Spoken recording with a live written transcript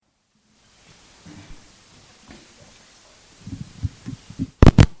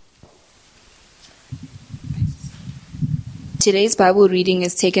Today's Bible reading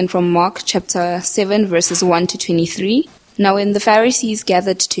is taken from Mark chapter 7, verses 1 to 23. Now when the Pharisees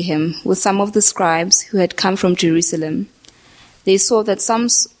gathered to him with some of the scribes who had come from Jerusalem, they saw that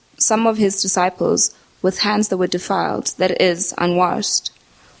some of his disciples with hands that were defiled, that is, unwashed.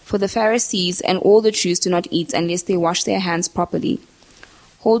 For the Pharisees and all the Jews do not eat unless they wash their hands properly,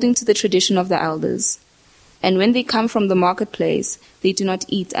 holding to the tradition of the elders. And when they come from the marketplace, they do not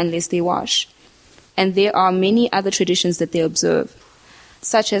eat unless they wash. And there are many other traditions that they observe,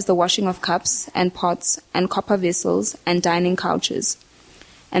 such as the washing of cups and pots and copper vessels and dining couches.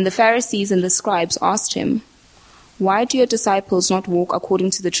 And the Pharisees and the scribes asked him, "Why do your disciples not walk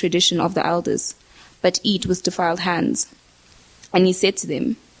according to the tradition of the elders, but eat with defiled hands?" And he said to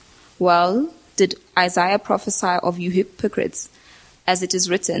them, "Well, did Isaiah prophesy of you hypocrites, as it is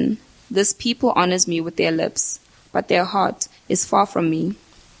written, 'This people honors me with their lips, but their heart is far from me.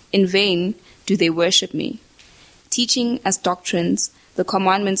 In vain do they worship me, teaching as doctrines the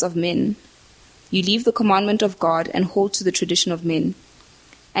commandments of men. You leave the commandment of God and hold to the tradition of men.'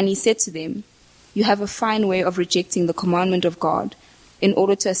 And he said to them, 'You have a fine way of rejecting the commandment of God in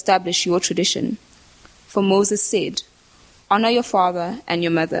order to establish your tradition. For Moses said, "Honor your father and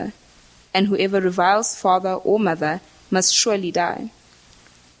your mother," and whoever reviles father or mother must surely die.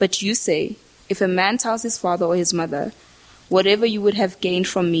 But you say, if a man tells his father or his mother, "Whatever you would have gained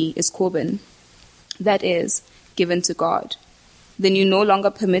from me is Korban," that is, given to God, then you no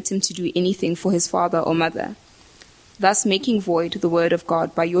longer permit him to do anything for his father or mother, thus making void the word of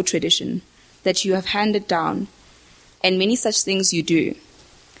God by your tradition that you have handed down, and many such things you do.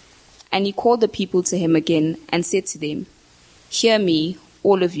 And he called the people to him again and said to them, "Hear me,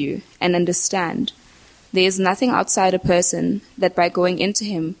 all of you, and understand. There is nothing outside a person that by going into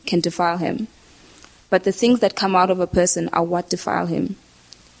him can defile him. But the things that come out of a person are what defile him."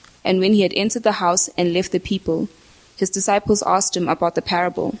 And when he had entered the house and left the people, his disciples asked him about the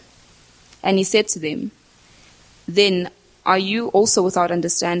parable. And he said to them, "Then are you also without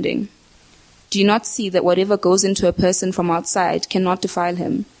understanding? Do you not see that whatever goes into a person from outside cannot defile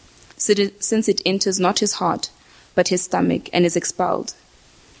him, since it enters not his heart, but his stomach, and is expelled?"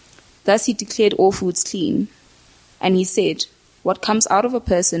 Thus he declared all foods clean. And he said, "What comes out of a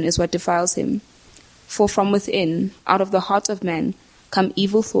person is what defiles him. For from within, out of the heart of man, come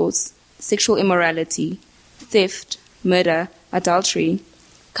evil thoughts, sexual immorality, theft, murder, adultery,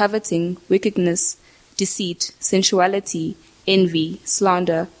 coveting, wickedness, deceit, sensuality, envy,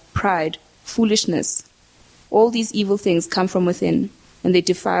 slander, pride, foolishness. All these evil things come from within, and they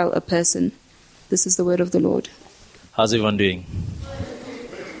defile a person." This is the word of the Lord. How's everyone doing?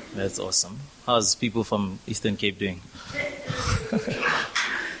 That's awesome. How's people from Eastern Cape doing?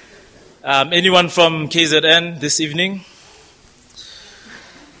 Anyone from KZN this evening?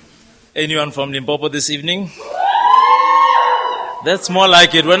 Anyone from Limpopo this evening? That's more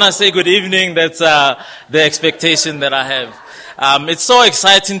like it. When I say good evening, that's the expectation that I have. It's so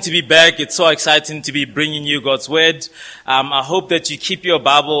exciting to be back. It's so exciting to be bringing you God's word. I hope that you keep your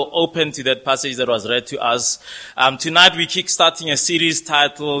Bible open to that passage that was read to us. Tonight we're kickstarting a series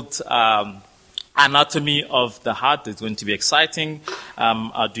titled Anatomy of the Heart. It's going to be exciting.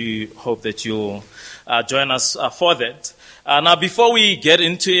 I do hope that you'll join us for that. Now, before we get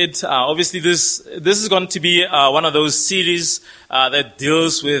into it, obviously this is going to be one of those series that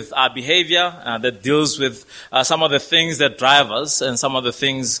deals with our behavior, that deals with some of the things that drive us and some of the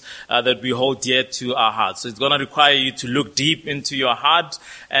things that we hold dear to our hearts. So it's going to require you to look deep into your heart,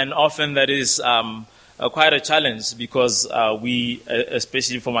 and often that is quite a challenge because we,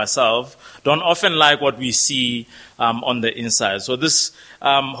 especially for myself, don't often like what we see on the inside. So this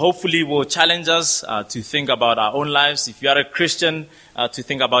hopefully will challenge us to think about our own lives. If you are a Christian, to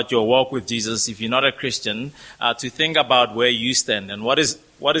think about your walk with Jesus. If you're not a Christian, to think about where you stand and what is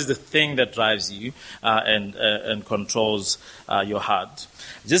the thing that drives you and controls your heart.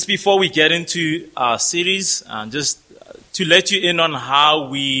 Just before we get into our series, just to let you in on how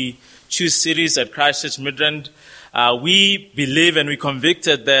we choose series at Christ Church Midrand, we believe and we're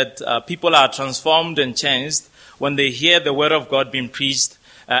convicted that people are transformed and changed when they hear the word of God being preached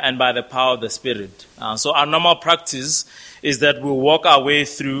and by the power of the Spirit. So our normal practice is that we'll walk our way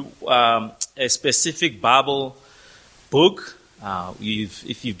through a specific Bible book.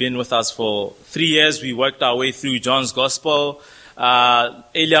 If you've been with us for 3 years, we worked our way through John's Gospel.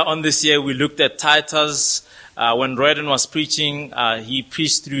 Earlier on this year, we looked at Titus. When Royden was preaching, he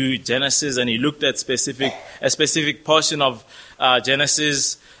preached through Genesis and he looked at a specific portion of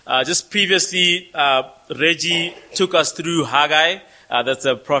Genesis. Just previously, Reggie took us through Haggai, That's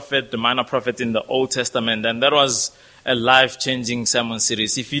a prophet, the minor prophet in the Old Testament. And that was a life-changing sermon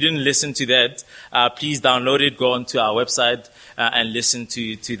series. If you didn't listen to that, please download it, go onto our website, and listen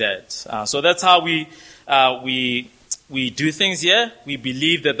to that. So that's how we do things here. We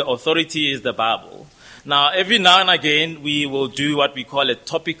believe that the authority is the Bible. Now, every now and again, we will do what we call a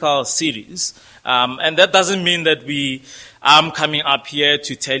topical series. And that doesn't mean that I'm coming up here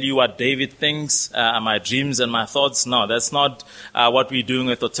to tell you what David thinks, my dreams and my thoughts. No, that's not what we're doing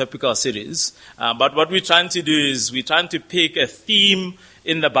with the topical series. But what we're trying to do is we're trying to pick a theme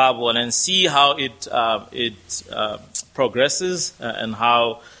in the Bible and see how it progresses and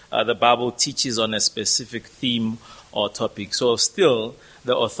how the Bible teaches on a specific theme or topic. So still,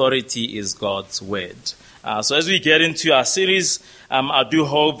 the authority is God's word. So as we get into our series, I do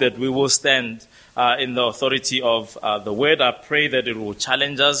hope that we will stand in the authority of the word. I pray that it will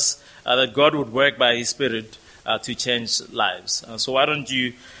challenge us, that God would work by His Spirit to change lives. So why don't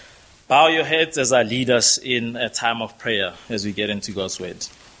you bow your heads as I lead us in a time of prayer as we get into God's word.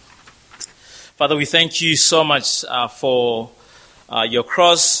 Father, we thank you so much for your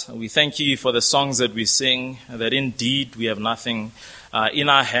cross. We thank you for the songs that we sing, that indeed we have nothing in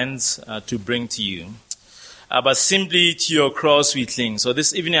our hands to bring to you. But simply to your cross we cling. So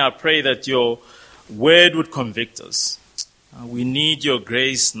this evening I pray that your word would convict us. We need your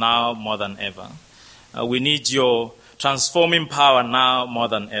grace now more than ever. We need your transforming power now more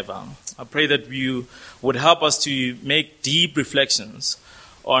than ever. I pray that you would help us to make deep reflections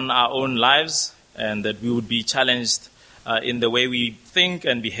on our own lives and that we would be challenged in the way we think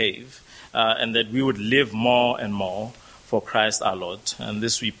and behave and that we would live more and more for Christ our Lord. And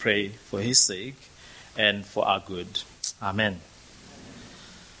this we pray for His sake and for our good. Amen.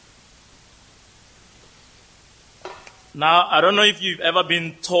 Now, I don't know if you've ever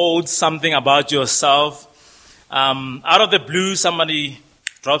been told something about yourself. Out of the blue, somebody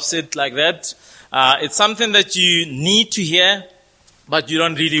drops it like that. It's something that you need to hear, but you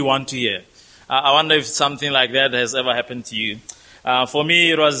don't really want to hear. I wonder if something like that has ever happened to you. For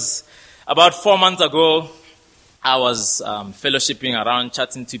me, it was about 4 months ago. I was fellowshipping around,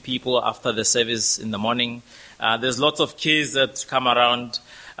 chatting to people after the service in the morning. There's lots of kids that come around.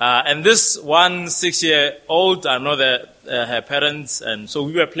 And this one 6-year-old, I know that her parents, and so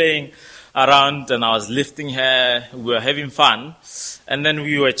we were playing around and I was lifting her. We were having fun. And then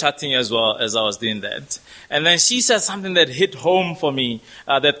we were chatting as well as I was doing that. And then she said something that hit home for me,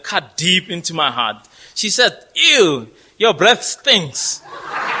 that cut deep into my heart. She said, "Ew, your breath stinks."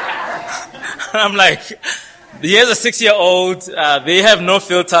 I'm like, here's a 6-year-old. They have no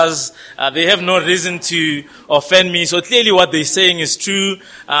filters. They have no reason to offend me. So clearly what they're saying is true.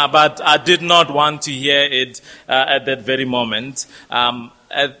 But I did not want to hear it at that very moment.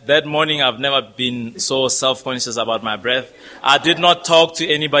 At that morning, I've never been so self-conscious about my breath. I did not talk to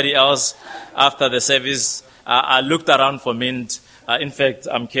anybody else after the service. I looked around for mint. In fact,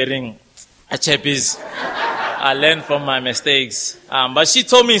 I'm carrying a chappies. I learned from my mistakes. But she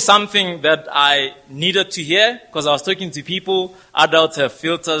told me something that I needed to hear because I was talking to people. Adults have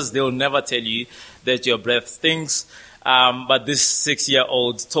filters. They will never tell you that your breath stinks. But this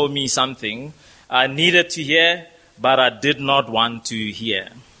 6-year-old told me something I needed to hear, but I did not want to hear.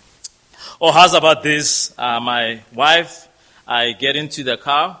 Or how's about this? My wife, I get into the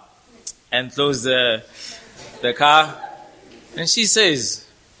car and close the car. And she says,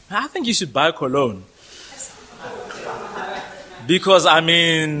 "I think you should buy cologne." Because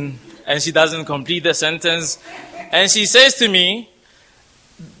and she doesn't complete the sentence. And she says to me,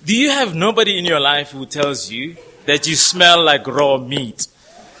 "Do you have nobody in your life who tells you that you smell like raw meat?"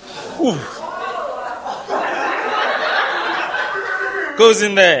 Ooh. Goes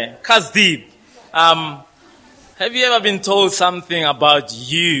in there, cuts deep. Have you ever been told something about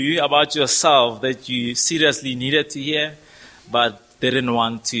you, about yourself, that you seriously needed to hear, but didn't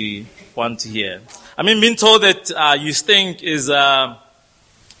want to hear? Being told that you stink is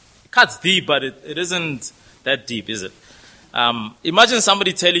cuts deep, but it isn't that deep, is it? Imagine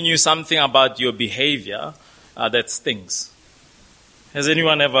somebody telling you something about your behavior that stinks. Has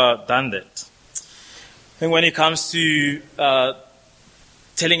anyone ever done that? And when it comes to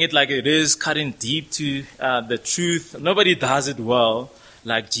telling it like it is, cutting deep to the truth, nobody does it well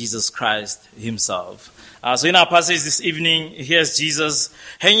like Jesus Christ Himself. So in our passage this evening, here's Jesus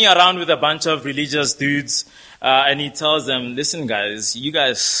hanging around with a bunch of religious dudes, and He tells them, "Listen guys, you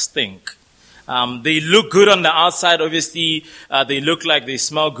guys stink." They look good on the outside, obviously. They look like they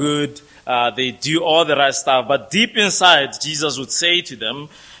smell good. They do all the right stuff. But deep inside, Jesus would say to them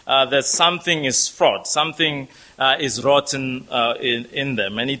that something is fraught, something is rotten in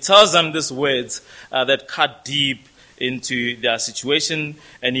them. And He tells them these words that cut deep into their situation,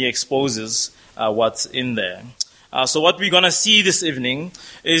 and he exposes what's in there. So what we're going to see this evening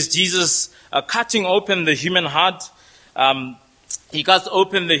is Jesus cutting open the human heart. He cuts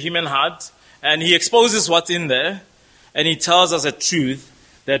open the human heart, and he exposes what's in there, and he tells us a truth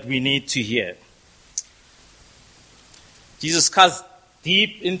that we need to hear. Jesus cuts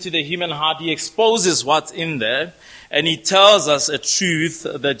deep into the human heart. He exposes what's in there, and he tells us a truth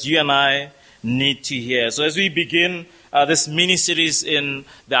that you and I need to hear. So as we begin this mini-series in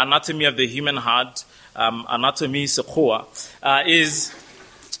the anatomy of the human heart, anatomy sekgowa, is,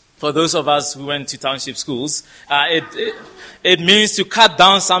 for those of us who went to township schools, it means to cut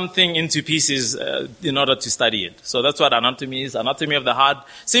down something into pieces in order to study it. So that's what anatomy is. Anatomy of the heart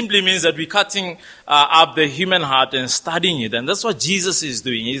simply means that we're cutting up the human heart and studying it. And that's what Jesus is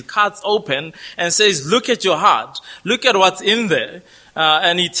doing. He cuts open and says, look at your heart. Look at what's in there.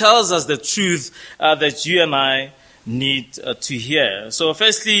 And he tells us the truth that you and I need to hear. So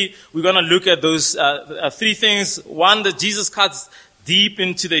firstly, we're going to look at those three things. One, that Jesus cuts deep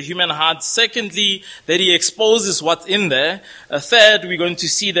into the human heart. Secondly, that he exposes what's in there. Third, we're going to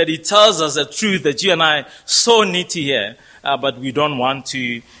see that he tells us a truth that you and I so need to hear, but we don't want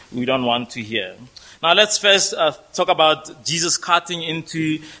to hear. Now let's first talk about Jesus cutting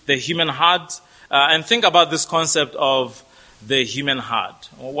into the human heart, and think about this concept of the human heart.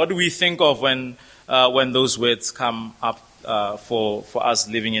 What do we think of when those words come up for us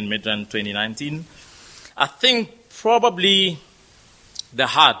living in Midrand 2019? I think probably the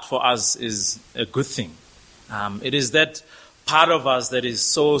heart for us is a good thing. It is that part of us that is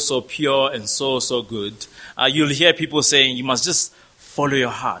so pure and so good. You'll hear people saying, you must just follow your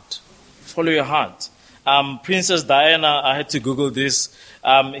heart. Follow your heart. Princess Diana, I had to Google this.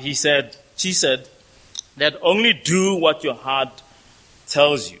 She said that only do what your heart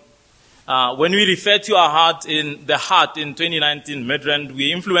tells you. When we refer to our heart in 2019 Midrand,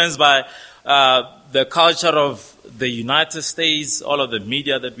 we're influenced by the culture of the United States, all of the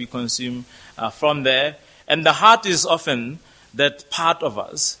media that we consume from there. And the heart is often that part of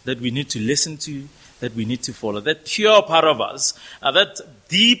us that we need to listen to, that we need to follow, that pure part of us, that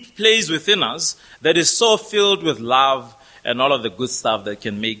deep place within us that is so filled with love and all of the good stuff that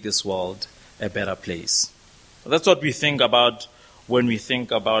can make this world a better place. That's what we think about when we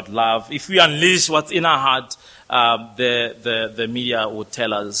think about love. If we unleash what's in our heart, the media would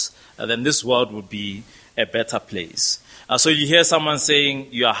tell us, then this world would be a better place. So you hear someone saying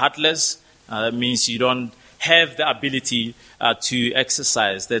you are heartless. That means you don't have the ability to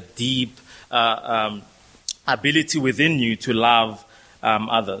exercise that deep ability within you to love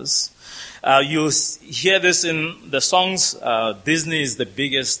others. You'll hear this in the songs. Disney is the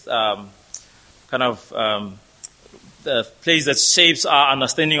biggest the place that shapes our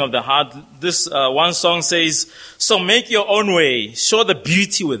understanding of the heart. This one song says, so make your own way, show the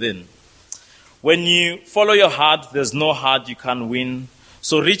beauty within. When you follow your heart, there's no heart you can't win.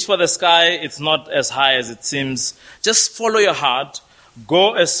 So reach for the sky, it's not as high as it seems. Just follow your heart,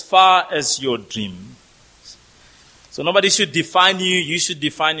 go as far as your dream. So nobody should define you, you should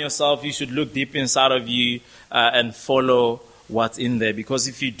define yourself, you should look deep inside of you and follow what's in there. Because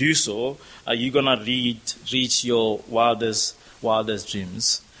if you do so, you're going to reach your wildest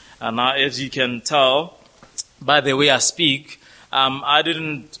dreams. And now, as you can tell by the way I speak, I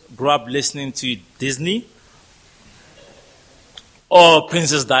didn't grow up listening to Disney or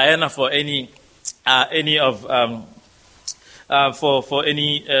Princess Diana for any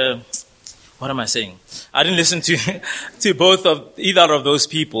what am I saying? I didn't listen to either of those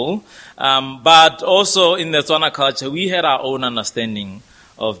people. But also in the Tswana culture, we had our own understanding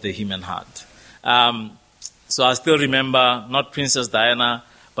of the human heart. So I still remember not Princess Diana,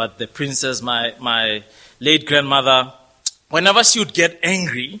 but the princess, my late grandmother. Whenever she would get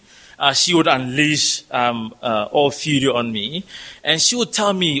angry, she would unleash all fury on me, and she would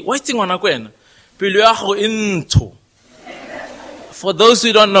tell me, for those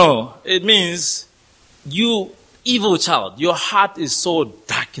who don't know, it means, you evil child, your heart is so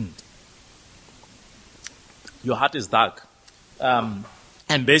darkened. Your heart is dark.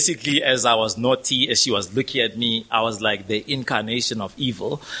 And basically, as I was naughty, as she was looking at me, I was like the incarnation of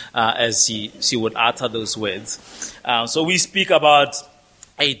evil, as she would utter those words. So we speak about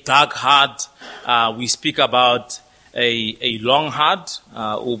a dark heart. We speak about a long heart,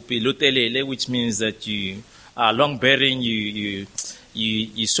 which means that you are long-bearing, you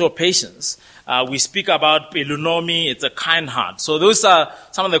show patience. We speak about pelunomi, it's a kind heart. So those are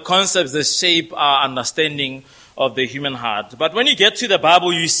some of the concepts that shape our understanding of the human heart. But when you get to the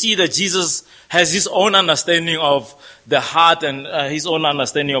Bible, you see that Jesus has his own understanding of the heart and his own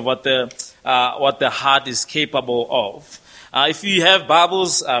understanding of what the heart is capable of. If you have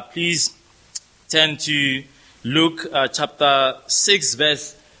Bibles, please turn to Luke chapter 6,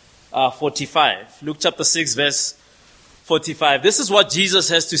 verse 45. Luke chapter 6, verse 45. This is what Jesus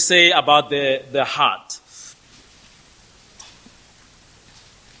has to say about the heart.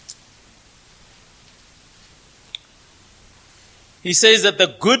 He says that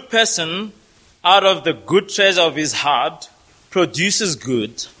the good person out of the good treasure of his heart produces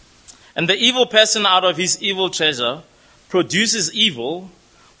good, and the evil person out of his evil treasure produces evil,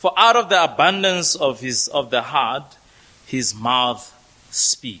 for out of the abundance of the heart, his mouth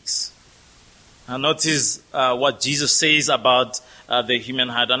speaks. Now notice what Jesus says about the human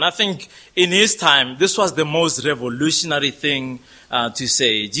heart. And I think in his time, this was the most revolutionary thing to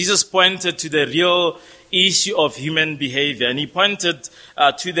say. Jesus pointed to the real issue of human behavior, and he pointed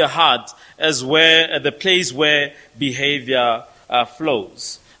to the heart as the place where behavior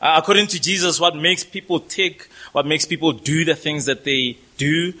flows. According to Jesus, what makes people tick, what makes people do the things that they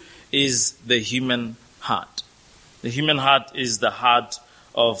do is the human heart. The human heart is the heart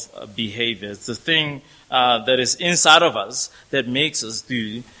of behavior. It's the thing that is inside of us that makes us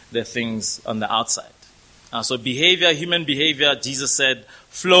do the things on the outside. So behavior, human behavior, Jesus said,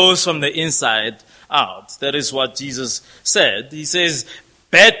 flows from the inside out. That is what Jesus said. He says,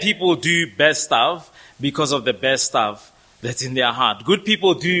 bad people do bad stuff because of the bad stuff that's in their heart. Good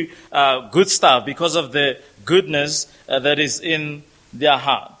people do good stuff because of the goodness that is in their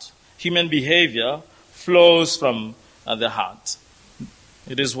heart. Human behavior flows from the heart.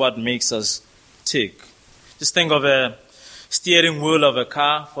 It is what makes us tick. Just think of a steering wheel of a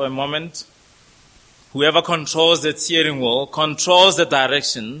car for a moment. Whoever controls that steering wheel controls the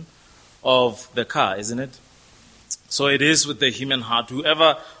direction of the car, isn't it? So it is with the human heart.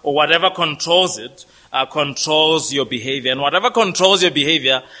 Whoever or whatever controls it controls your behavior. And whatever controls your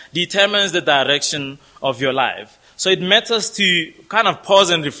behavior determines the direction of your life. So it matters to kind of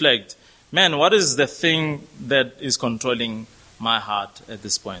pause and reflect. Man, what is the thing that is controlling my heart at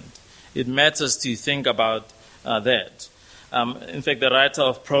this point? It matters to think about that. In fact, the writer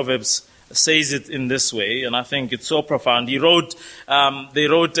of Proverbs says it in this way, and I think it's so profound. They wrote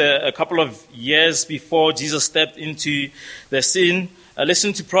a couple of years before Jesus stepped into the scene.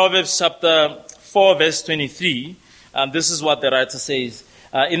 Listen to Proverbs chapter 4, verse 23. This is what the writer says.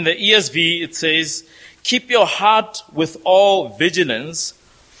 In the ESV, it says, "Keep your heart with all vigilance,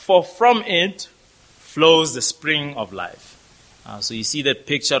 for from it flows the spring of life." So you see that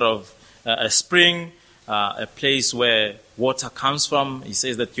picture of a spring, a place where water comes from. He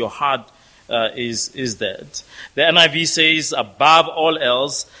says that your heart is that. The NIV says, "Above all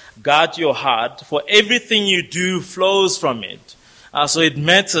else, guard your heart, for everything you do flows from it." So it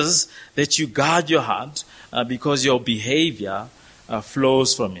matters that you guard your heart because your behavior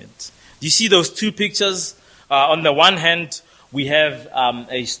flows from it. Do you see those two pictures? On the one hand, we have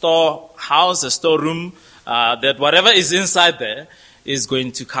a storehouse, a storeroom, that whatever is inside there is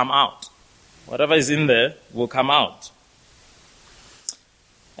going to come out. Whatever is in there will come out.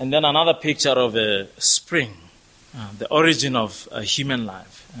 And then another picture of a spring, the origin of a human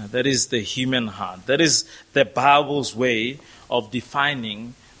life. That is the human heart. That is the Bible's way of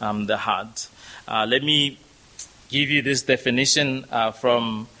defining the heart. Let me give you this definition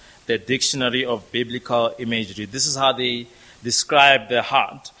from the Dictionary of Biblical Imagery. This is how they describe the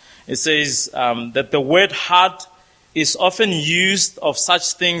heart. It says that the word heart is often used of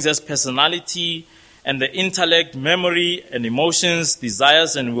such things as personality and the intellect, memory and emotions,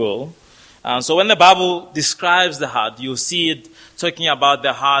 desires and will. So when the Bible describes the heart, you'll see it talking about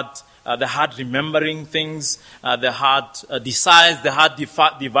the heart remembering things, the heart decides, the heart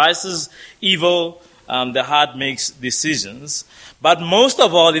devises evil, the heart makes decisions. But most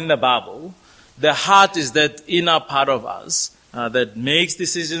of all in the Bible, the heart is that inner part of us that makes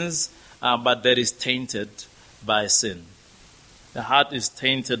decisions, but that is tainted by sin. The heart is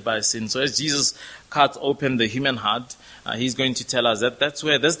tainted by sin. So as Jesus cuts open the human heart, he's going to tell us that that's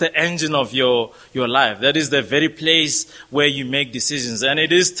the engine of your life. That is the very place where you make decisions. And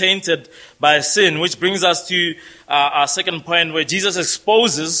it is tainted by sin, which brings us to our second point where Jesus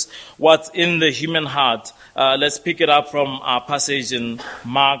exposes what's in the human heart. Let's pick it up from our passage in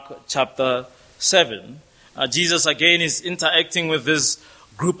Mark chapter 7. Jesus again is interacting with this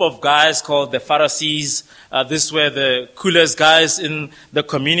group of guys called the Pharisees. These were the coolest guys in the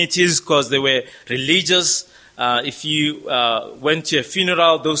communities because they were religious. If you went to a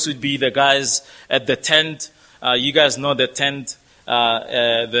funeral, those would be the guys at the tent. You guys know the tent,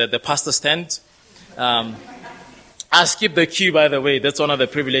 the pastor's tent. I skip the queue, by the way. That's one of the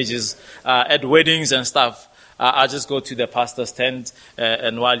privileges at weddings and stuff. I just go to the pastor's tent,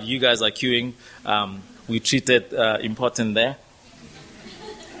 and while you guys are queuing, we treat it important there.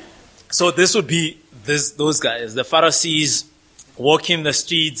 So this would be those guys, the Pharisees walking the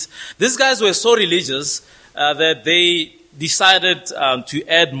streets. These guys were so religious that they decided to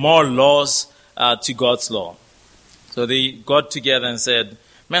add more laws to God's law. So they got together and said,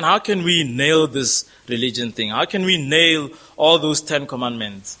 man, how can we nail this religion thing? How can we nail all those 10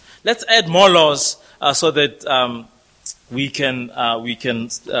 commandments? Let's add more laws so that we can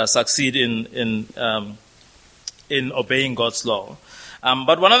succeed in obeying God's law.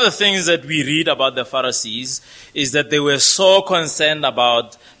 But one of the things that we read about the Pharisees is that they were so concerned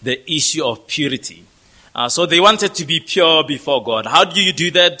about the issue of purity. So they wanted to be pure before God. How do you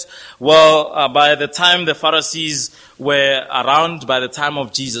do that? Well, by the time the Pharisees were around, by the time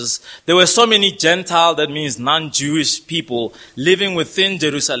of Jesus, there were so many Gentile, that means non-Jewish people, living within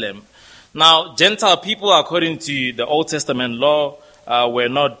Jerusalem. Now, Gentile people, according to the Old Testament law, were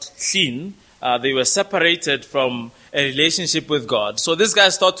not clean. They were separated from a relationship with God. So these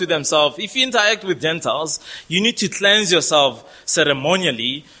guys thought to themselves, if you interact with Gentiles, you need to cleanse yourself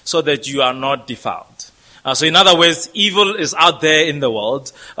ceremonially so that you are not defiled. So in other words, evil is out there in the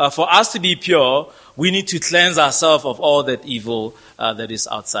world. For us to be pure, we need to cleanse ourselves of all that evil that is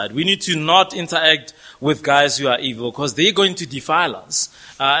outside. We need to not interact with guys who are evil because they're going to defile us.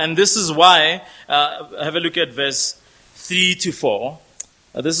 And this is why, have a look at verse 3 to 4.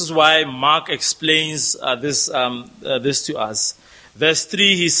 This is why Mark explains this to us. Verse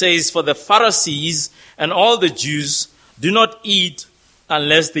 3, he says, for the Pharisees and all the Jews do not eat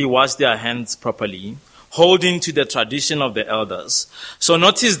unless they wash their hands properly, holding to the tradition of the elders. So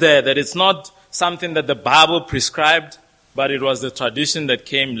notice there that it's not something that the Bible prescribed, but it was the tradition that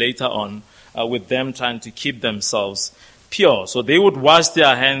came later on with them trying to keep themselves pure. So they would wash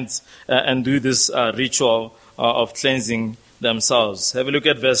their hands and do this ritual of cleansing themselves. Have a look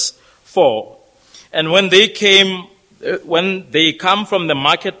at verse 4. And when they come from the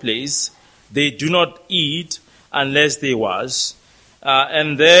marketplace, they do not eat unless they wash.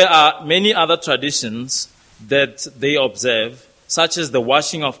 And there are many other traditions that they observe, such as the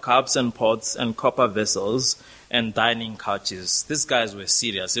washing of cups and pots and copper vessels and dining couches. These guys were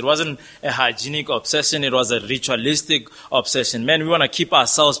serious. It wasn't a hygienic obsession. It was a ritualistic obsession. Man, we want to keep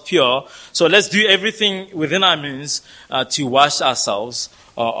ourselves pure. So let's do everything within our means to wash ourselves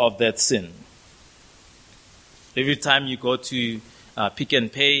of that sin. Every time you go to Pick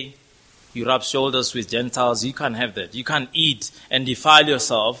and Pay, you rub shoulders with Gentiles. You can't have that. You can't eat and defile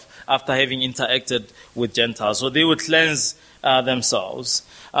yourself after having interacted with Gentiles. So they would cleanse themselves.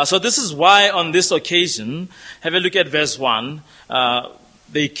 So this is why on this occasion, have a look at verse 1,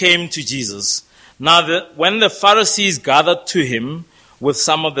 they came to Jesus. Now, when the Pharisees gathered to him with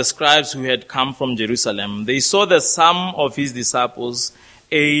some of the scribes who had come from Jerusalem, they saw that some of his disciples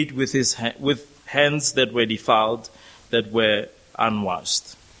ate with hands that were defiled, that were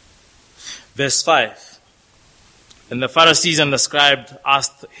unwashed. Verse 5, and the Pharisees and the scribes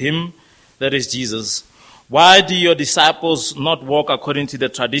asked him, that is Jesus, why do your disciples not walk according to the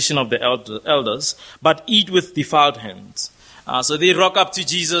tradition of the elders, but eat with defiled hands? So they rock up to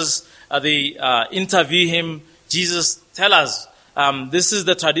Jesus, they interview him. Jesus, tell us, this is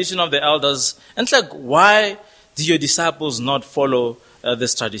the tradition of the elders. And it's like, why do your disciples not follow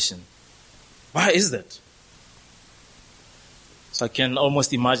this tradition? Why is that? So I can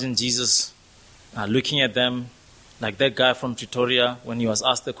almost imagine Jesus looking at them like that guy from Pretoria when he was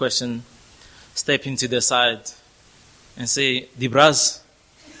asked the question, step into the side and say, Dibras,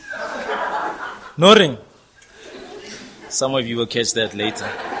 no ring. Some of you will catch that later.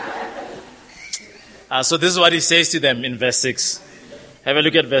 So this is what he says to them in verse 6. Have a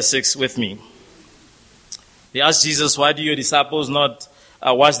look at verse 6 with me. They asked Jesus, why do your disciples not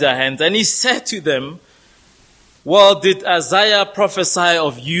wash their hands? And he said to them, well, did Isaiah prophesy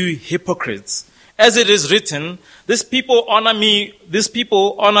of you hypocrites? As it is written, this people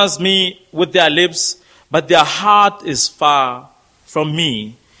honors me with their lips, but their heart is far from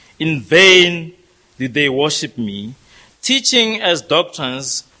me. In vain did they worship me, teaching as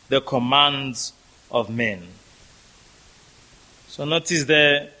doctrines the commands of men. So notice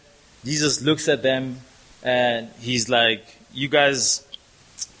there, Jesus looks at them and he's like, you guys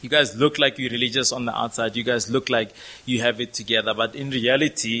look like you're religious on the outside. You guys look like you have it together. But in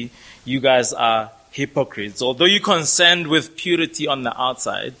reality, you guys are hypocrites. Although you're concerned with purity on the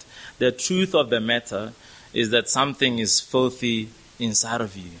outside, the truth of the matter is that something is filthy inside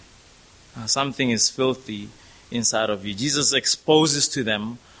of you. Something is filthy inside of you. Jesus exposes to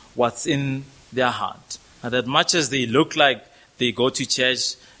them what's in their heart. that much as they look like they go to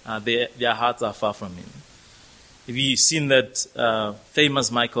church, their hearts are far from Him. Have you seen that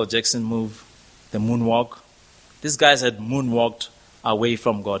famous Michael Jackson move, the moonwalk? These guys had moonwalked away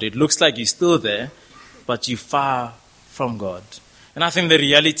from God. It looks like you're still there, but you're far from God. And I think the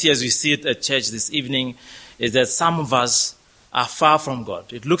reality as we see it at church this evening is that some of us are far from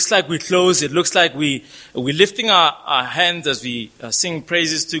God. It looks like we're close. It looks like we're lifting our hands as we sing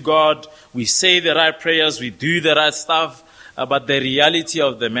praises to God. We say the right prayers. We do the right stuff. But the reality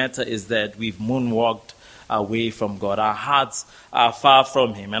of the matter is that we've moonwalked away from God. Our hearts are far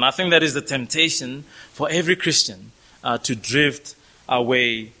from Him. And I think that is the temptation for every Christian to drift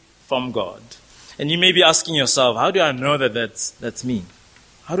away from God. And you may be asking yourself, how do I know that that's me?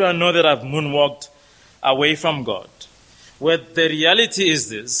 How do I know that I've moonwalked away from God? Well, the reality is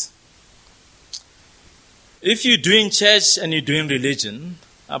this. If you're doing church and you're doing religion,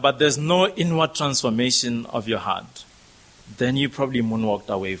 but there's no inward transformation of your heart, then you probably moonwalked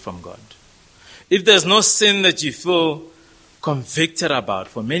away from God. If there's no sin that you feel convicted about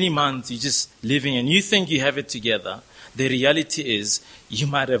for many months, you're just living and you think you have it together, the reality is you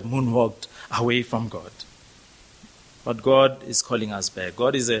might have moonwalked away from God. But God is calling us back.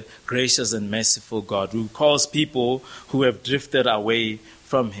 God is a gracious and merciful God who calls people who have drifted away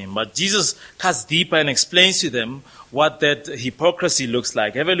from Him. But Jesus cuts deeper and explains to them what that hypocrisy looks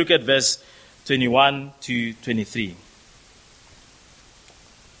like. Have a look at verse 21 to 23.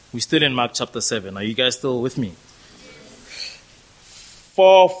 We're still in Mark chapter 7. Are you guys still with me?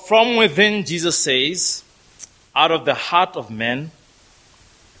 For from within, Jesus says, out of the heart of man,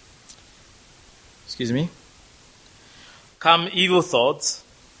 come evil thoughts,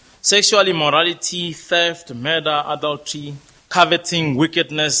 sexual immorality, theft, murder, adultery, coveting,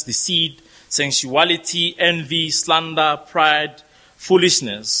 wickedness, deceit, sensuality, envy, slander, pride,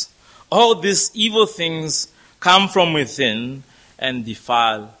 foolishness. All these evil things come from within and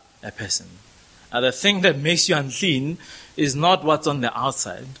defile a person. And the thing that makes you unclean is not what's on the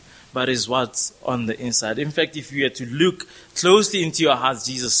outside, but is what's on the inside. In fact, if you were to look closely into your hearts,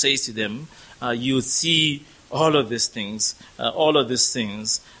 Jesus says to them, you would see all of these things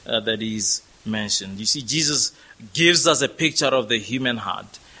that He's mentioned. You see, Jesus gives us a picture of the human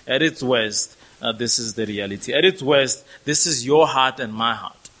heart. At its worst, this is the reality. At its worst, this is your heart and my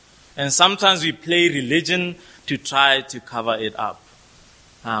heart. And sometimes we play religion to try to cover it up.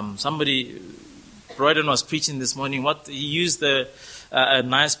 Broyden was preaching this morning. He used a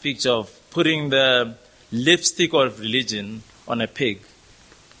nice picture of putting the lipstick of religion on a pig.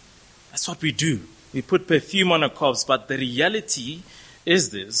 That's what we do. We put perfume on a corpse, but the reality is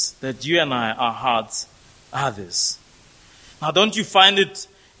this, that you and I, our hearts are this. Now, don't you find it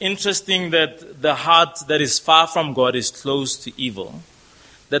interesting that the heart that is far from God is close to evil?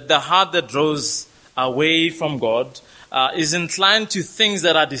 That the heart that draws away from God is inclined to things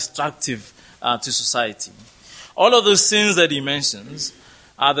that are destructive to society. All of those sins that he mentions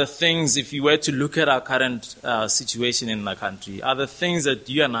are the things, if you were to look at our current situation in the country, are the things that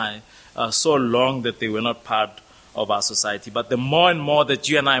you and I so long that they were not part of our society. But the more and more that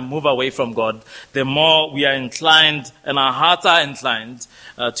you and I move away from God, the more we are inclined, and our hearts are inclined,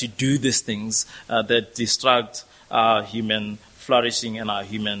 to do these things that distract our human flourishing and our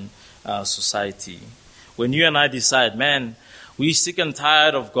human society. When you and I decide, man, we're sick and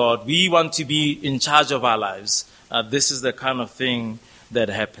tired of God, we want to be in charge of our lives, this is the kind of thing that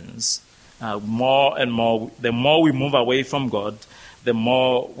happens. More and more, the more we move away from God, the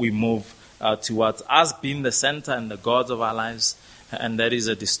more we move towards us being the center and the God of our lives, and that is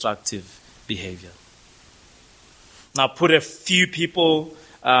a destructive behavior. Now, put a few people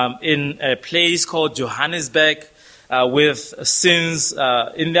in a place called Johannesburg with sins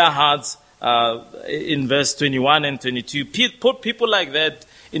in their hearts in verse 21 and 22. Put people like that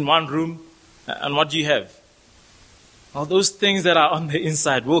in one room, and what do you have? All those things that are on the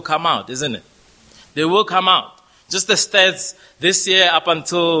inside will come out, isn't it? They will come out. Just the stats this year up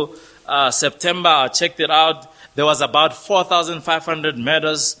until September, I checked it out, there was about 4,500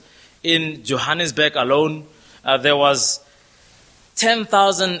 murders in Johannesburg alone. There was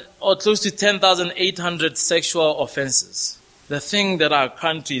 10,000 or close to 10,800 sexual offenses. The thing that our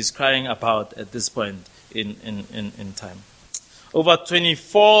country is crying about at this point in time. Over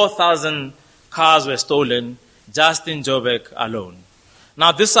 24,000 cars were stolen just in Joburg alone.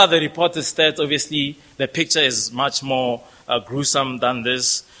 Now, these are the reported stats. Obviously, the picture is much more gruesome than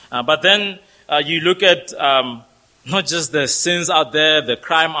this. But then you look at not just the sins out there, the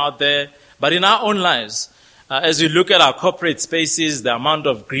crime out there, but in our own lives, As we look at our corporate spaces, the amount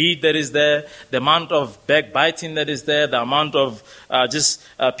of greed that is there, the amount of backbiting that is there, the amount of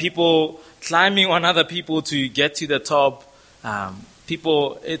people climbing on other people to get to the top.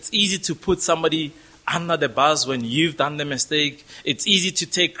 It's easy to put somebody under the bus when you've done the mistake. It's easy to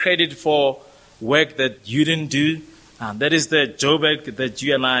take credit for work that you didn't do. That is the Joburg that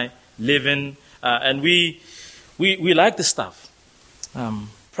you and I live in. And we like the stuff.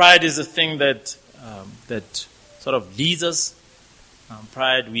 Pride is a thing that sort of leads us.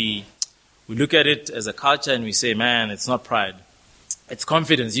 Pride, we look at it as a culture and we say, man, it's not pride. It's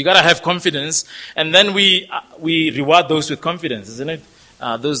confidence. You got to have confidence. And then we reward those with confidence, isn't it?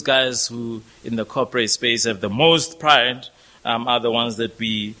 Those guys who in the corporate space have the most pride are the ones that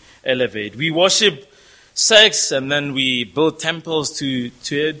we elevate. We worship sex and then we build temples to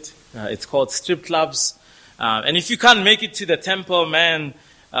it. It's called strip clubs. And if you can't make it to the temple, man,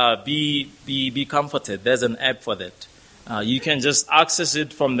 be comforted. There's an app for that. You can just access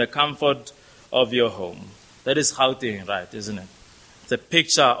it from the comfort of your home. That is Gauteng, right, isn't it? It's a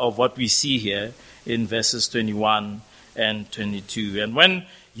picture of what we see here in verses 21 and 22. And when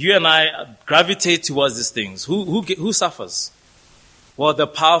you and I gravitate towards these things, who suffers? Well, the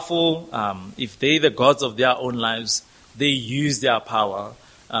powerful, if they're the gods of their own lives, they use their power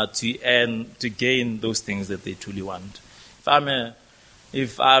to gain those things that they truly want.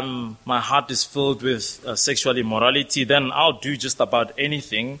 If my heart is filled with sexual immorality, then I'll do just about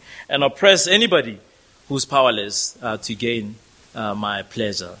anything and oppress anybody who's powerless to gain my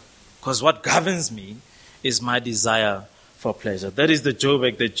pleasure. Because what governs me is my desire for pleasure. That is the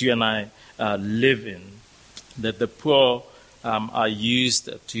Joburg that you and I live in. That the poor are used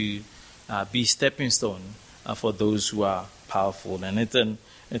to be stepping stone for those who are powerful. And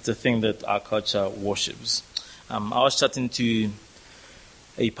it's a thing that our culture worships. I was chatting to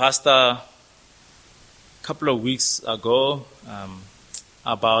a pastor a couple of weeks ago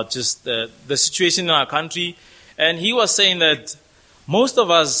about just the situation in our country. And he was saying that most of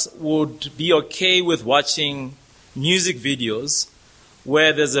us would be okay with watching music videos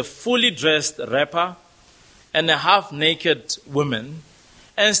where there's a fully dressed rapper and a half-naked woman,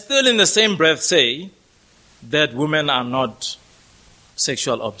 and still in the same breath say that women are not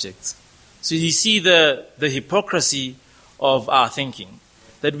sexual objects. So you see the hypocrisy of our thinking,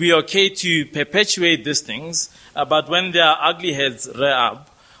 that we are okay to perpetuate these things, but when their ugly heads rear up,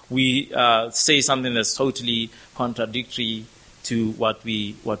 we say something that's totally contradictory to what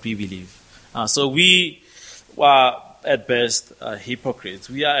we believe. So we are at best hypocrites.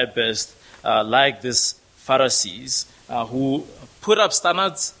 We are at best like these Pharisees who put up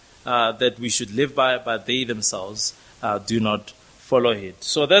standards that we should live by, but they themselves do not follow it.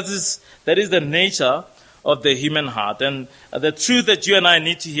 So that is the nature of the human heart. And the truth that you and I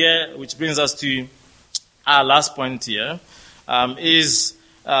need to hear, which brings us to our last point here, is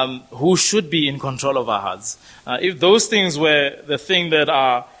who should be in control of our hearts. If those things were the thing that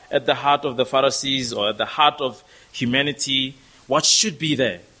are at the heart of the Pharisees or at the heart of humanity, what should be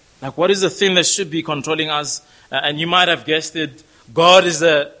there? Like, what is the thing that should be controlling us? And you might have guessed it, God is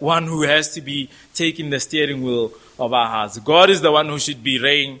the one who has to be taking the steering wheel of our hearts. God is the one who should be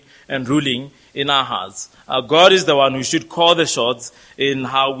reigning and ruling in our hearts. God is the one who should call the shots in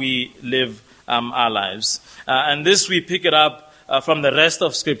how we live our lives. And this we pick it up from the rest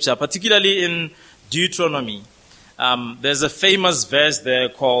of Scripture, particularly in Deuteronomy. There's a famous verse there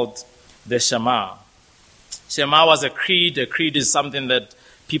called the Shema. Shema was a creed. A creed is something that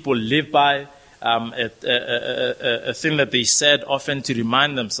people live by, a thing that they said often to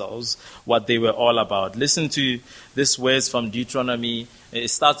remind themselves what they were all about. Listen to this words from Deuteronomy. It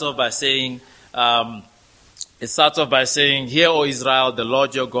starts off by saying, "Hear, O Israel, the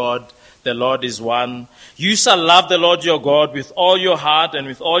Lord your God, the Lord is one. You shall love the Lord your God with all your heart and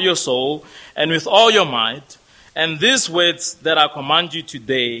with all your soul and with all your might. And these words that I command you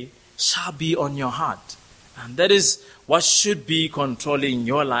today shall be on your heart." And that is what should be controlling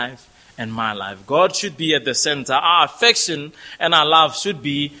your life and my life. God should be at the center. Our affection and our love should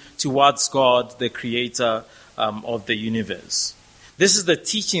be towards God, the creator of the universe. This is the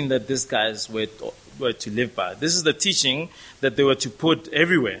teaching that these guys were to live by. This is the teaching that they were to put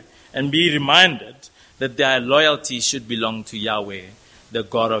everywhere and be reminded that their loyalty should belong to Yahweh, the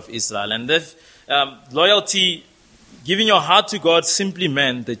God of Israel. And that loyalty, giving your heart to God, simply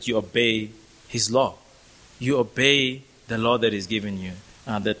meant that you obey His law. You obey the law that is given you,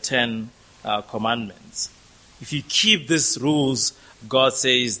 the 10 commandments. If you keep these rules, God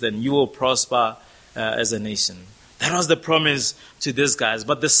says, then you will prosper as a nation. That was the promise to these guys.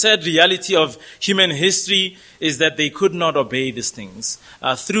 But the sad reality of human history is that they could not obey these things.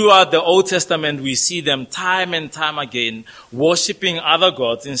 Throughout the Old Testament, we see them time and time again worshipping other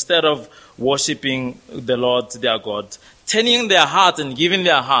gods instead of worshipping the Lord their God, turning their hearts and giving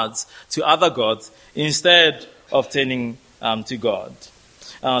their hearts to other gods instead of turning to God.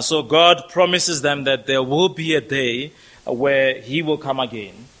 So God promises them that there will be a day where he will come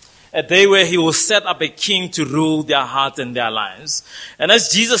again. A day where he will set up a king to rule their hearts and their lives. And as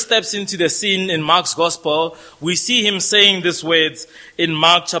Jesus steps into the scene in Mark's gospel, we see him saying these words in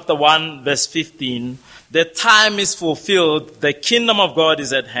Mark chapter 1, verse 15. The time is fulfilled. The kingdom of God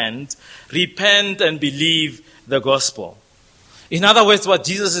is at hand. Repent and believe the gospel. In other words, what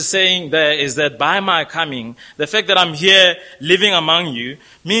Jesus is saying there is that by my coming, the fact that I'm here living among you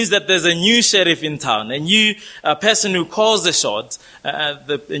means that there's a new sheriff in town, a new person who calls the shots,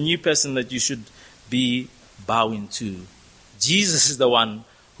 a new person that you should be bowing to. Jesus is the one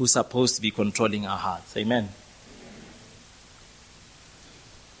who's supposed to be controlling our hearts. Amen.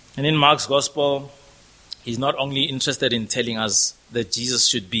 And in Mark's gospel, he's not only interested in telling us that Jesus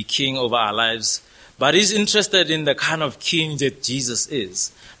should be king over our lives, but he's interested in the kind of king that Jesus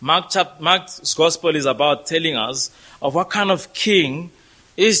is. Mark's gospel is about telling us of what kind of king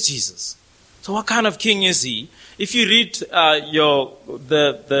is Jesus. So what kind of king is he? If you read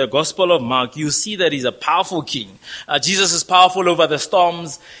the gospel of Mark, you see that he's a powerful king. Jesus is powerful over the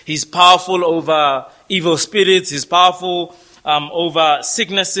storms. He's powerful over evil spirits. He's powerful over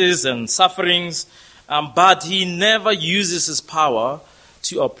sicknesses and sufferings. But he never uses his power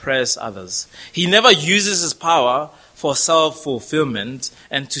to oppress others. He never uses his power for self-fulfillment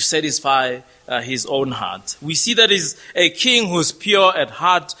and to satisfy his own heart. We see that he's a king who's pure at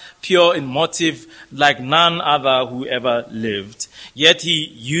heart, pure in motive, like none other who ever lived. Yet he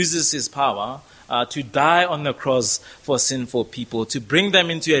uses his power to die on the cross for sinful people, to bring them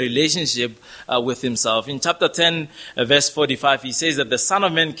into a relationship with himself. In chapter 10, verse 45, he says that the Son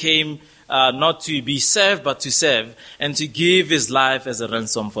of Man came not to be served, but to serve, and to give his life as a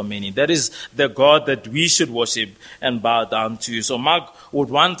ransom for many. That is the God that we should worship and bow down to. So Mark would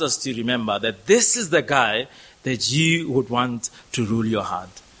want us to remember that this is the guy that you would want to rule your heart.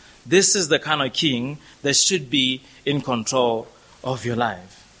 This is the kind of king that should be in control of your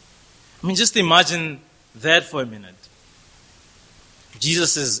life. I mean, just imagine that for a minute.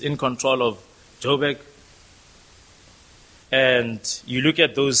 Jesus is in control of Joburg. And you look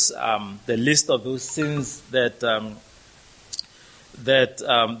at those, the list of those sins that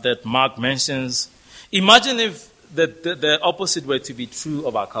Mark mentions. Imagine if the opposite were to be true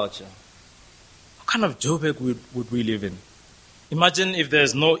of our culture. What kind of Joburg would we live in? Imagine if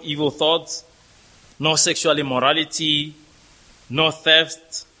there's no evil thoughts, no sexual immorality, no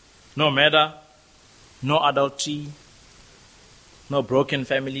theft, no murder, no adultery, no broken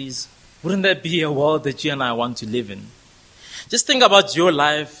families. Wouldn't that be a world that you and I want to live in? Just think about your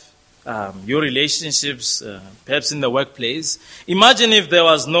life, your relationships, perhaps in the workplace. Imagine if there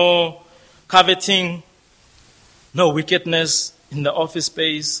was no coveting, no wickedness in the office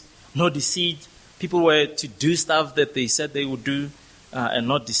space, no deceit. People were to do stuff that they said they would do and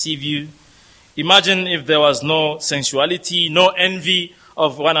not deceive you. Imagine if there was no sensuality, no envy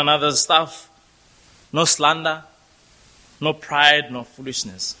of one another's stuff, no slander, no pride, no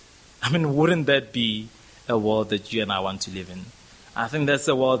foolishness. I mean, wouldn't that be a world that you and I want to live in? I think that's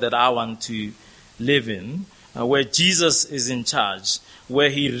the world that I want to live in, where Jesus is in charge, where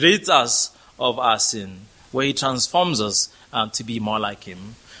he rids us of our sin, where he transforms us to be more like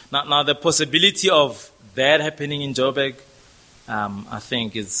him. Now the possibility of that happening in Joburg, I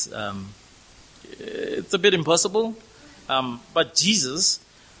think it's a bit impossible. But Jesus,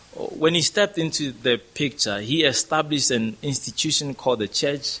 when he stepped into the picture, he established an institution called the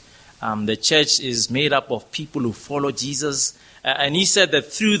church. The church is made up of people who follow Jesus. And he said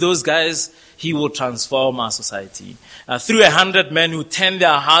that through those guys, he will transform our society. Through 100 men who turn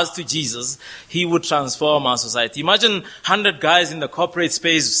their hearts to Jesus, he would transform our society. Imagine 100 guys in the corporate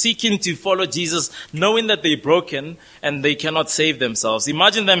space seeking to follow Jesus, knowing that they're broken and they cannot save themselves.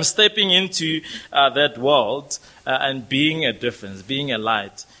 Imagine them stepping into that world and being a difference, being a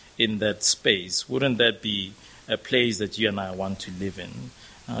light in that space. Wouldn't that be a place that you and I want to live in?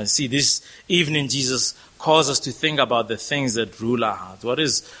 See, this evening, Jesus calls us to think about the things that rule our heart. What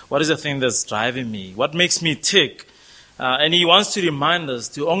is the thing that's driving me? What makes me tick? And he wants to remind us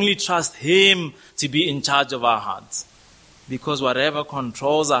to only trust him to be in charge of our hearts. Because whatever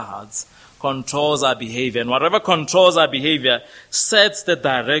controls our hearts controls our behavior. And whatever controls our behavior sets the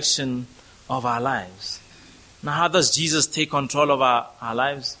direction of our lives. Now, how does Jesus take control of our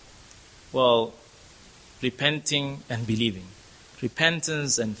lives? Well, repenting and believing.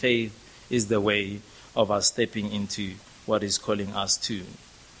 Repentance and faith is the way of us stepping into what He's calling us to.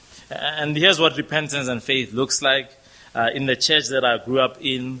 And here's what repentance and faith looks like. In the church that I grew up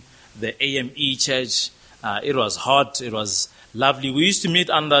in, the AME church, it was hot, it was lovely. We used to meet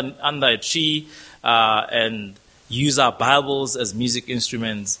under a tree and use our Bibles as music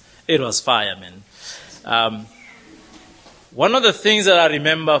instruments. It was fire, man. One of the things that I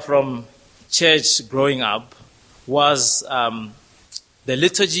remember from church growing up was the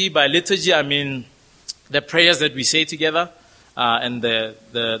liturgy. By liturgy, I mean the prayers that we say together and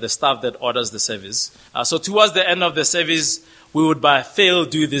the staff that orders the service. So towards the end of the service, we would by fail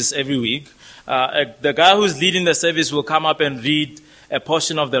do this every week. The guy who's leading the service will come up and read a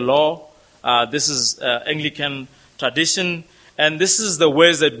portion of the law. This is Anglican tradition, and this is the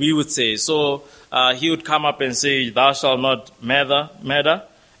words that we would say. So he would come up and say, "Thou shalt not murder,"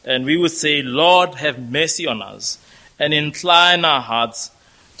 and we would say, "Lord, have mercy on us, and incline our hearts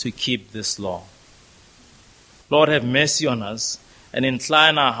to keep this law." Lord, have mercy on us, and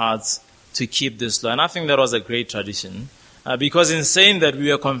incline our hearts to keep this law. And I think that was a great tradition. Because in saying that,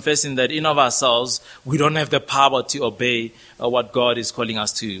 we are confessing that in of ourselves, we don't have the power to obey what God is calling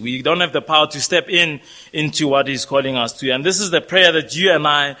us to. We don't have the power to step into what He's calling us to. And this is the prayer that you and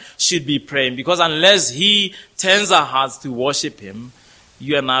I should be praying. Because unless He turns our hearts to worship Him,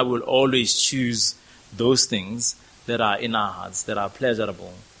 you and I will always choose those things that are in our hearts, that are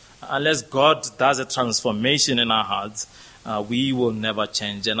pleasurable. Unless God does a transformation in our hearts, we will never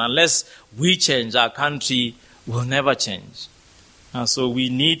change. And unless we change, our country will never change. So we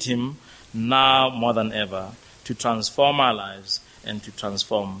need Him now more than ever to transform our lives and to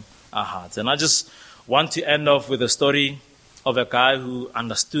transform our hearts. And I just want to end off with a story of a guy who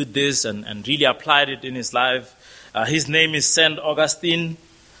understood this and really applied it in his life. His name is St. Augustine.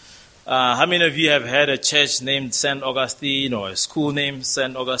 How many of you have heard a church named St. Augustine or a school named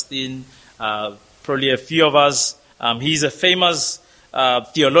St. Augustine? Probably a few of us. He's a famous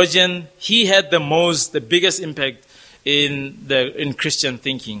theologian. He had the biggest impact in Christian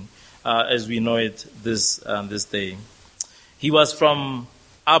thinking as we know it this day. He was from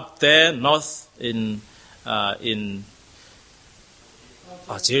up there north in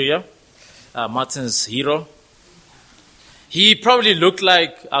Algeria, Martin's hero. He probably looked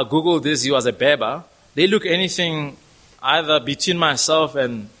like, I googled this, he was a Berber. They look anything either between myself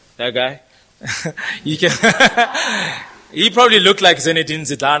and that guy. He probably looked like Zinedine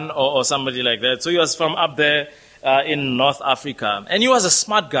Zidane or somebody like that. So he was from up there in North Africa. And he was a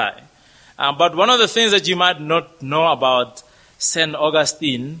smart guy. But one of the things that you might not know about St.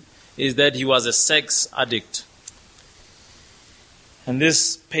 Augustine is that he was a sex addict. And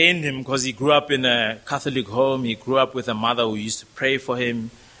this pained him because he grew up in a Catholic home. He grew up with a mother who used to pray for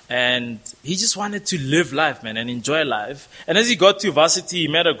him. And he just wanted to live life, man, and enjoy life. And as he got to varsity, he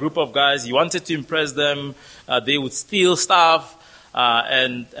met a group of guys. He wanted to impress them. They would steal stuff.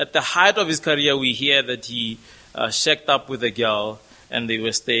 And at the height of his career, we hear that he shacked up with a girl and they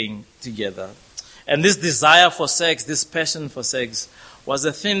were staying together. And this desire for sex, this passion for sex, was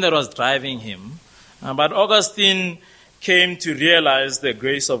the thing that was driving him. But Augustine came to realize the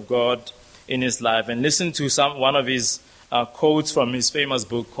grace of God in his life and listen to one of his quotes from his famous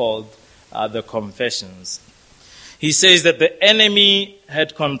book called The Confessions. He says that the enemy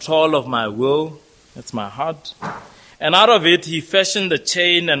had control of my will, that's my heart, and out of it he fashioned a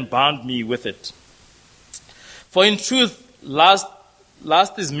chain and bound me with it. For in truth, lust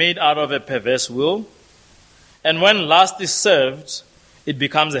is made out of a perverse will, and when lust is served, it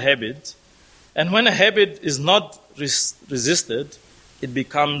becomes a habit, and when a habit is not resisted, it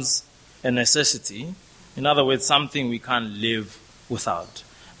becomes a necessity. In other words, something we can't live without.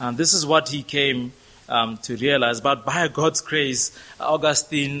 And this is what he came to realize. But by God's grace,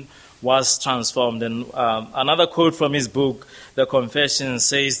 Augustine was transformed. And another quote from his book, The Confessions,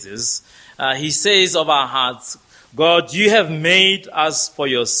 says this. He says of our hearts, God, you have made us for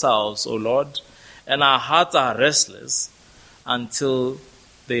yourselves, O Lord, and our hearts are restless until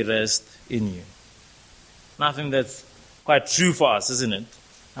they rest in you. I think that's quite true for us, isn't it?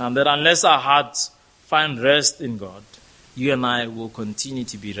 That unless our hearts find rest in God, you and I will continue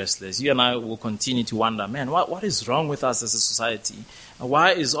to be restless. You and I will continue to wonder, man, what is wrong with us as a society?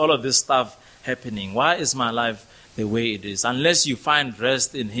 Why is all of this stuff happening? Why is my life the way it is? Unless you find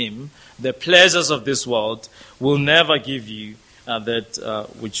rest in Him, the pleasures of this world will never give you that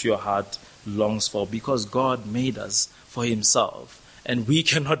which your heart longs for, because God made us for Himself, and we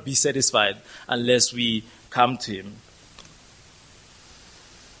cannot be satisfied unless we come to Him.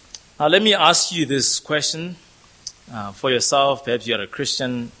 Now, let me ask you this question for yourself. Perhaps you're a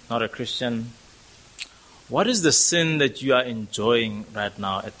Christian, not a Christian. what is the sin that you are enjoying right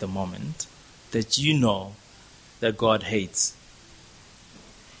now at the moment that you know that God hates?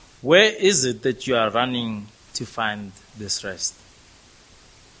 Where is it that you are running to find this rest?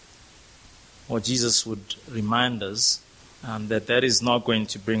 Or Jesus would remind us that is not going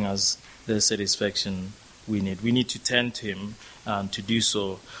to bring us the satisfaction we need. We need to turn to him to do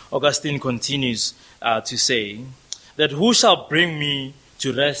so. Augustine continues to say that who shall bring me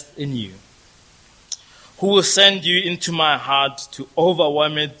to rest in you? Who will send you into my heart to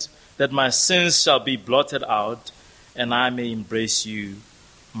overwhelm it, that my sins shall be blotted out and I may embrace you,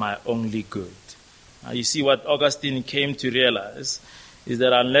 my only good? You see, what Augustine came to realize is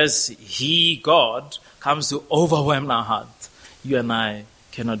that unless he, God, comes to overwhelm our heart, you and I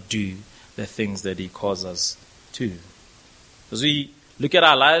cannot do the things that he calls us to. As we look at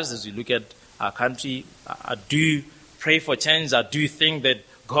our lives, as we look at our country, I do pray for change. I do think that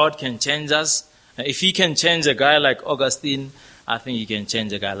God can change us. If he can change a guy like Augustine, I think he can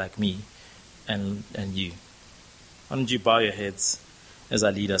change a guy like me and you. Why don't you bow your heads as I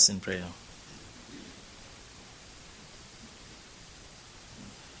lead us in prayer?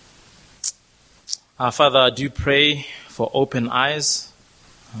 Our Father, I do pray for open eyes.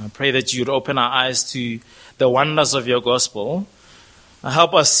 I pray that you would open our eyes to the wonders of your gospel.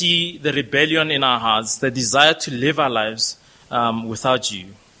 Help us see the rebellion in our hearts, the desire to live our lives without you.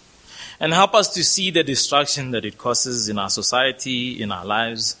 And help us to see the destruction that it causes in our society, in our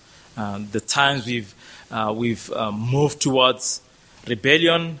lives, the times we've moved towards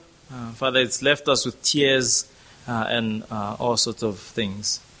rebellion. Father, it's left us with tears and all sorts of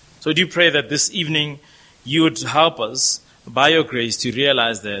things. So I do pray that this evening you would help us by your grace to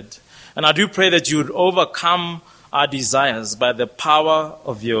realize that. And I do pray that you would overcome our desires by the power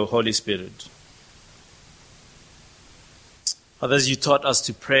of your Holy Spirit. Father, as you taught us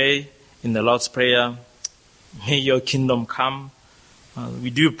to pray in the Lord's Prayer, may your kingdom come.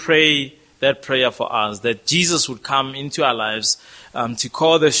 We do pray that prayer for us, that Jesus would come into our lives to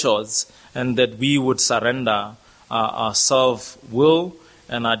call the shots, and that we would surrender our self-will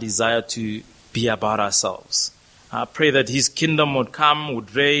and our desire to be about ourselves. I pray that his kingdom would come,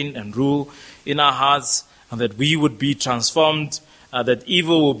 would reign and rule in our hearts, and that we would be transformed, that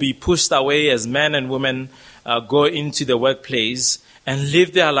evil will be pushed away as men and women go into the workplace and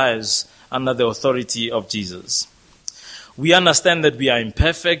live their lives under the authority of Jesus. We understand that we are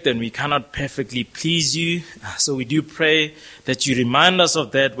imperfect and we cannot perfectly please you, so we do pray that you remind us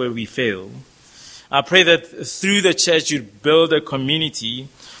of that where we fail. I pray that through the church you build a community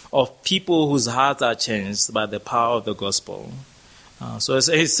of people whose hearts are changed by the power of the gospel. So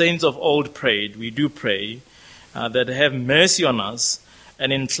as saints of old prayed, we do pray that have mercy on us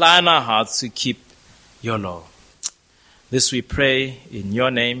and incline our hearts to keep your law. This we pray in your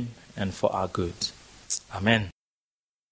name and for our good. Amen.